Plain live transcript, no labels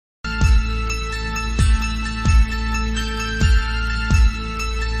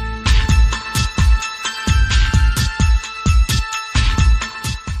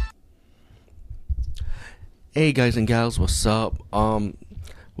Hey guys and gals, what's up?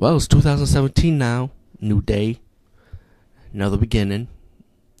 Well, it's 2017 now, new day, another beginning.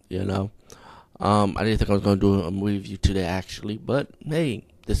 You know, I didn't think I was gonna do a movie review today actually, but hey,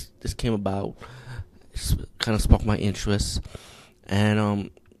 this came about. It's kind of sparked my interest, and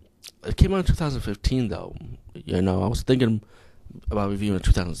it came out in 2015 though. You know, I was thinking about reviewing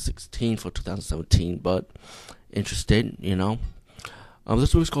 2016 for 2017, but interested.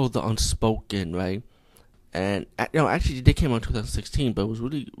 This movie's called The Unspoken, right? And actually, they came out in 2016, but it was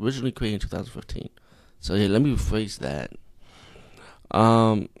really originally created in 2015. So yeah, let me rephrase that.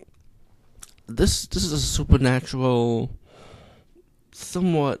 Um, this is a supernatural,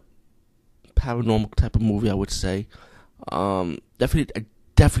 somewhat paranormal type of movie, I would say. I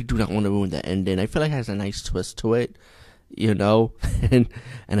definitely do not want to ruin the ending. I feel like it has a nice twist to it, and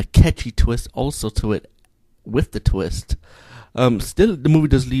a catchy twist also to it with the twist. Still, the movie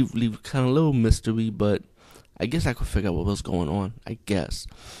does leave kind of a little mystery, but I guess I could figure out what was going on. I guess,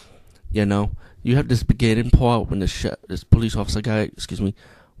 you have this beginning part when this police officer guy,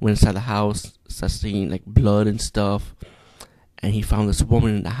 went inside the house, started seeing like blood and stuff, and he found this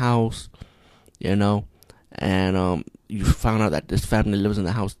woman in the house, and you found out that this family that lives in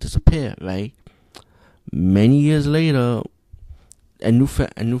the house disappeared, right? Many years later, a new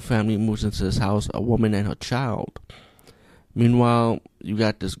family moves into this house, a woman and her child. Meanwhile, you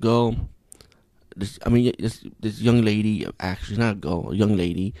got this girl. This young lady, actually not a girl, a young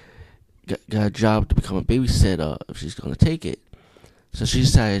lady, got a job to become a babysitter if she's gonna take it. So she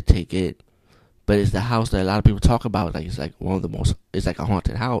decided to take it, but it's the house that a lot of people talk about. Like it's like a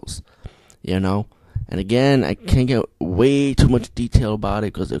haunted house, And again, I can't get way too much detail about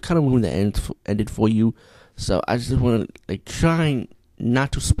it because it kind of ruined the ended for you. So I just want to try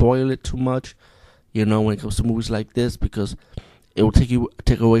not to spoil it too much, when it comes to movies like this, because it will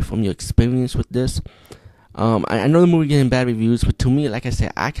take away from your experience with this. I know the movie getting bad reviews, but to me, like I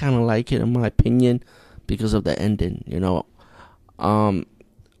said, I kind of like it in my opinion because of the ending.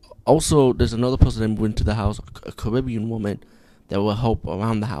 Also, there's another person that moved into the house, a Caribbean woman that will help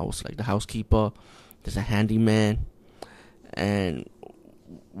around the house, like the housekeeper. There's a handyman, and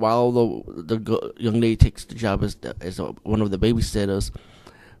while the young lady takes the job as one of the babysitters.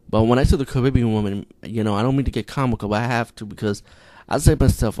 But when I saw the Caribbean woman, I don't mean to get comical, but I have to, because I say to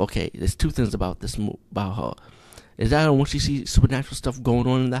myself, okay, there's two things about her. Is that when she sees supernatural stuff going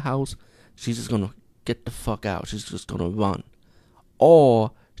on in the house, she's just gonna get the fuck out. She's just gonna run,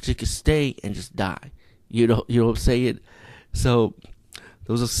 or she could stay and just die. You know what I'm saying? So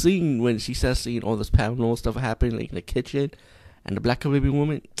there was a scene when she started seeing all this paranormal stuff happening, like in the kitchen, and the black Caribbean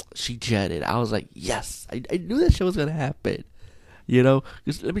woman, she jetted. I was like, yes, I knew that shit was gonna happen.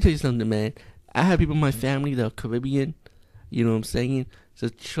 Because let me tell you something, man. I have people in my family that are Caribbean. You know what I'm saying? So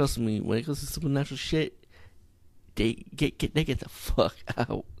trust me, when it comes to supernatural shit, they get the fuck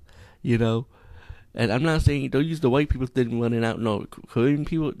out. And I'm not saying don't use the white people thing running out. No, Caribbean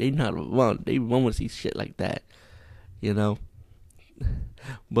people, they not run. They run when see shit like that.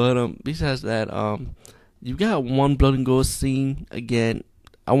 But besides that, you got one blood and gore scene again.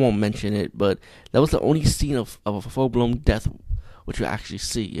 I won't mention it, but that was the only scene of a full blown death which you actually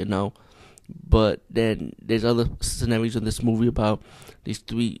see, But then there's other scenarios in this movie about these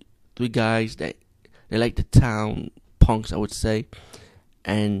three guys that they like the town punks, I would say,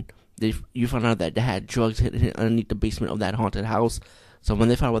 and you find out that they had drugs hidden underneath the basement of that haunted house. So when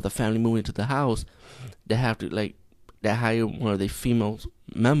they find out the family moving into the house, they have to they hire one of the female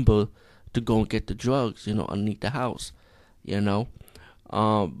member to go and get the drugs, underneath the house,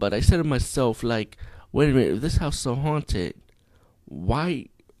 But I said to myself, wait a minute, if this house is so haunted, why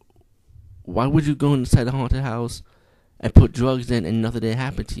would you go inside the haunted house and put drugs in and nothing did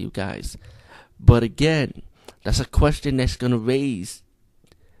happen to you guys? But again, that's a question that's gonna raise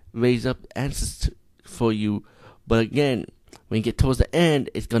up answers for you. But again, when you get towards the end,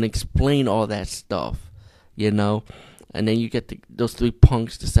 it's gonna explain all that stuff, And then you get those three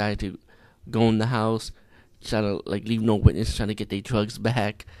punks decide to go in the house, try to leave no witness, trying to get their drugs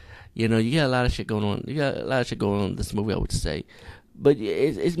back. You got a lot of shit going on. You got a lot of shit going on in this movie, I would say. But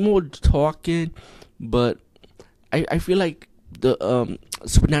it's more talking, but I feel like the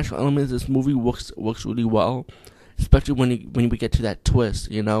supernatural elements of this movie works really well, especially when we get to that twist,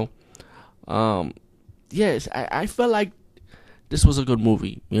 Yes, I felt like this was a good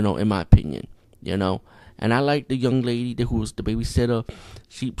movie, in my opinion, And I like the young lady who was the babysitter.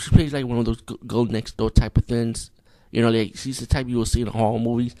 She plays like one of those girl next door type of things. She's the type you will see in horror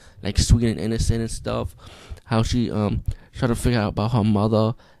movies, like Sweet and Innocent and stuff. How she tried to figure out about her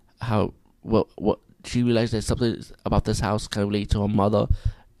mother, how what she realized that something about this house kind of related to her mother,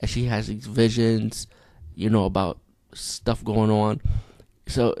 and she has these visions, about stuff going on.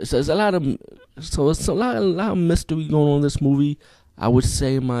 So it's a lot of a lot of mystery going on in this movie, I would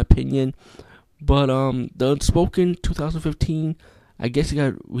say, in my opinion. But the Unspoken 2015, I guess it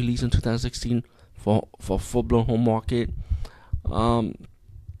got released in 2016 for full blown home market.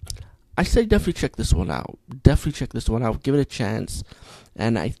 I say definitely check this one out. Definitely check this one out. Give it a chance,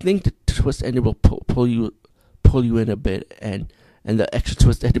 and I think the twist ending will pull you in a bit, and the extra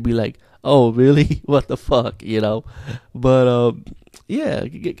twist had to be like, oh really, what the fuck, But yeah,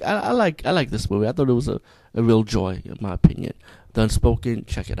 I like this movie. I thought it was a real joy, in my opinion. The Unspoken,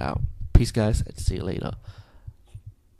 check it out. Peace, guys, and see you later.